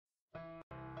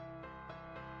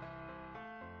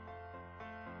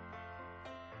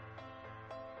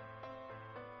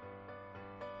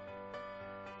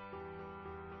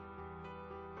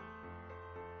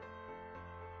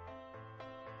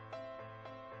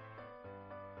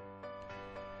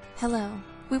Hello,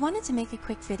 we wanted to make a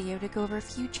quick video to go over a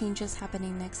few changes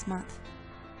happening next month.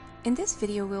 In this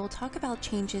video we will talk about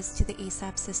changes to the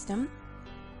ASAP system,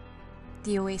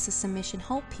 the OASIS submission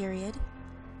hold period,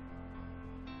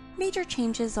 major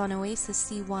changes on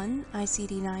OASIS C1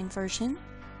 ICD-9 version,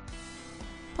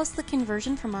 plus the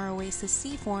conversion from our OASIS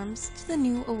C forms to the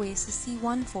new OASIS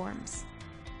C1 forms.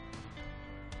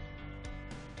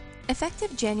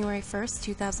 Effective January 1st,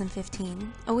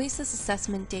 2015, OASIS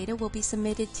assessment data will be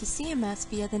submitted to CMS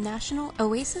via the National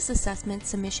OASIS Assessment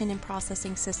Submission and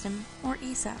Processing System, or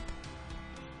ASAP.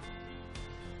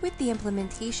 With the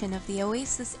implementation of the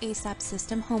OASIS ASAP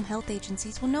system, home health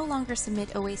agencies will no longer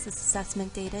submit OASIS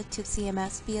assessment data to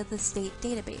CMS via the state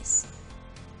database.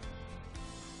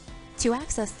 To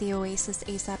access the OASIS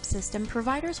ASAP system,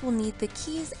 providers will need the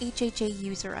QIES HHA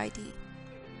user ID.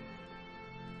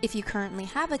 If you currently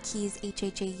have a QIES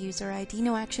HHA user ID,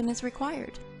 no action is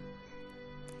required.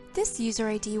 This user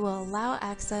ID will allow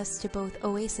access to both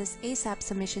OASIS ASAP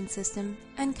submission system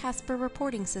and CASPER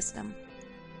reporting system.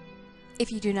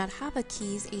 If you do not have a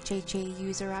QIES HHA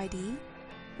user ID,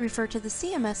 refer to the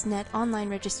CMS Net online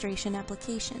registration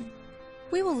application.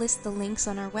 We will list the links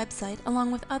on our website along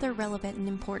with other relevant and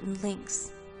important links.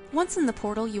 Once in the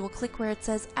portal, you will click where it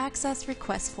says Access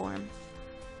Request Form.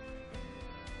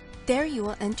 There you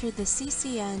will enter the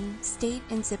CCN, state,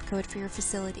 and zip code for your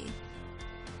facility.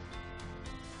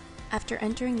 After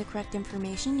entering the correct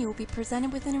information, you will be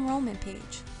presented with an enrollment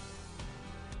page.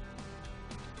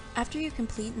 After you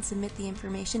complete and submit the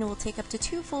information, it will take up to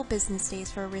 2 full business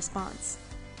days for a response.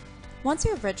 Once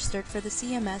you have registered for the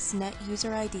CMS Net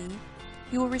user ID,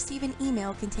 you will receive an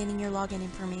email containing your login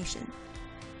information.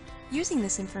 Using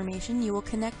this information, you will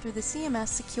connect through the CMS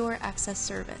Secure Access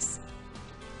Service.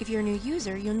 If you're a new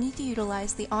user, you'll need to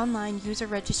utilize the online user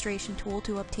registration tool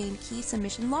to obtain key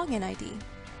submission login ID.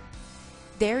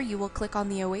 There you will click on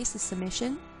the OASIS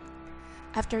submission.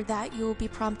 After that, you will be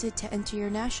prompted to enter your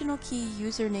national key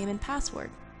username and password.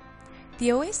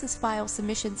 The OASIS file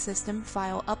submission system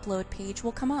file upload page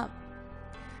will come up.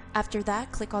 After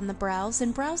that, click on the browse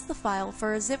and browse the file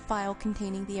for a zip file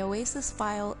containing the OASIS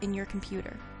file in your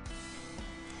computer.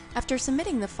 After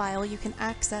submitting the file, you can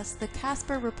access the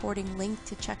CASPER reporting link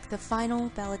to check the final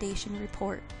validation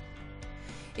report.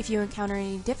 If you encounter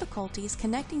any difficulties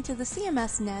connecting to the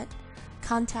CMS Net,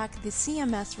 contact the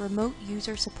CMS Remote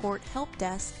User Support Help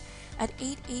Desk at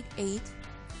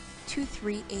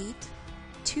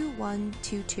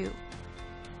 888-238-2122.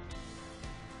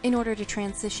 In order to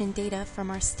transition data from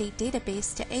our state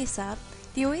database to ASAP,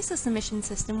 the OASIS submission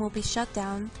system will be shut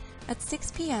down at 6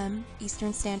 p.m.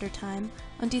 Eastern Standard Time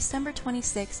on December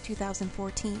 26,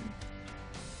 2014.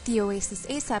 The OASIS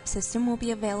ASAP system will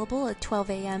be available at 12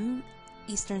 a.m.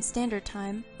 Eastern Standard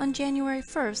Time on January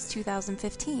 1,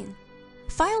 2015.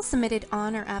 Files submitted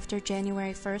on or after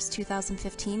January 1,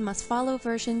 2015 must follow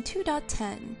version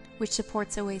 2.10, which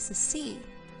supports OASIS C,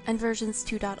 and versions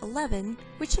 2.11,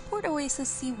 which support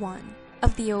OASIS C1.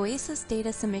 Of the OASIS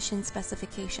data submission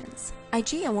specifications,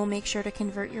 Igea will make sure to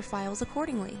convert your files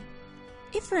accordingly.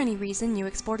 If for any reason you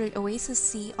exported OASIS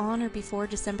C on or before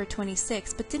December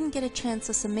 26 but didn't get a chance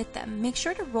to submit them, make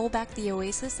sure to roll back the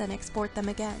OASIS and export them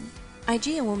again.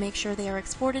 Igea will make sure they are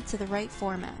exported to the right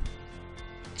format.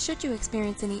 Should you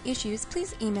experience any issues,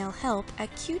 please email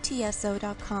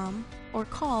help@qtso.com or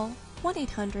call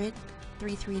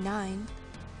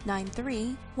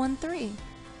 1-800-339-9313.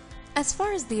 As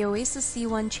far as the OASIS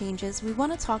C1 changes, we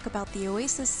want to talk about the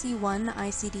OASIS C1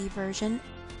 ICD version,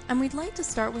 and we'd like to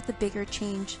start with the bigger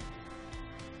change,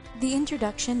 the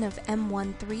introduction of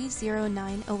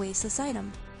M1309 OASIS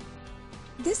item.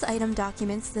 This item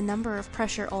documents the number of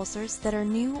pressure ulcers that are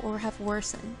new or have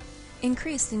worsened,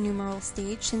 increased in numeral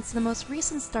stage since the most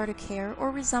recent start of care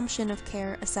or resumption of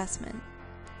care assessment.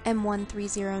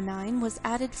 M1309 was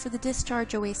added for the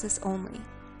discharge OASIS only.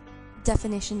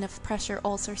 Definition of pressure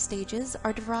ulcer stages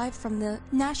are derived from the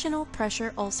National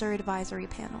Pressure Ulcer Advisory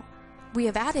Panel. We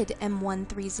have added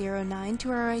M1309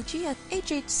 to our Igea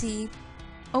HHC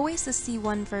OASIS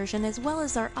C1 version as well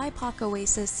as our IPOC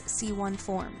OASIS C1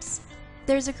 forms.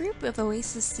 There's a group of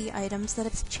OASIS C items that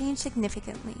have changed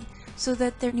significantly so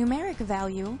that their numeric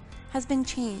value has been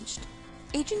changed.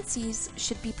 Agencies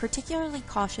should be particularly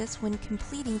cautious when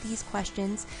completing these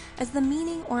questions as the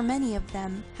meaning or many of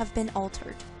them have been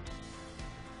altered.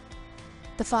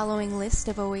 The following list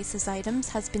of OASIS items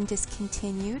has been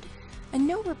discontinued, and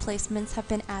no replacements have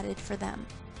been added for them.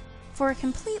 For a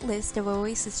complete list of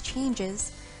OASIS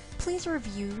changes, please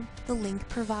review the link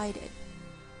provided.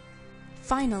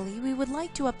 Finally, we would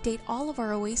like to update all of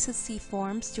our OASIS C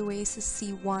forms to OASIS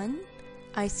C1,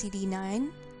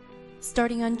 ICD-9,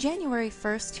 starting on January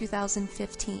 1st,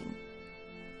 2015.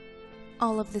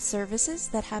 All of the services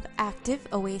that have active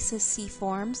OASIS C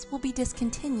forms will be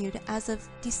discontinued as of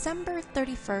December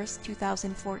 31st,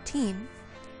 2014,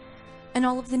 and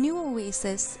all of the new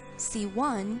OASIS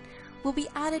C1 will be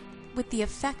added with the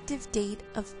effective date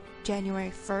of January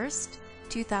 1st,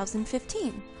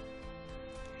 2015.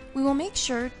 We will make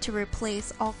sure to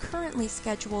replace all currently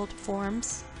scheduled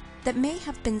forms that may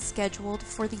have been scheduled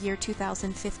for the year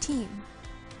 2015.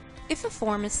 If a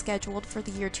form is scheduled for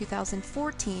the year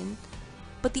 2014,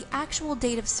 but the actual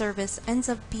date of service ends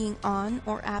up being on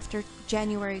or after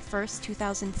January 1st,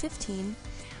 2015,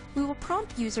 we will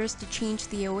prompt users to change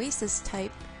the OASIS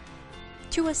type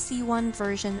to a C1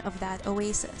 version of that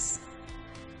OASIS.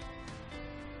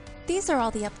 These are all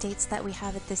the updates that we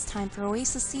have at this time for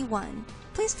OASIS C1.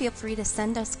 Please feel free to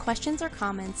send us questions or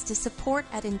comments to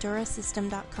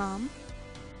support@endurasystem.com.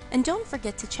 And don't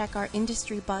forget to check our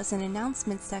Industry Buzz and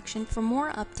Announcements section for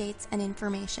more updates and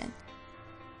information.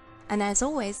 And as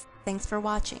always, thanks for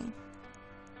watching.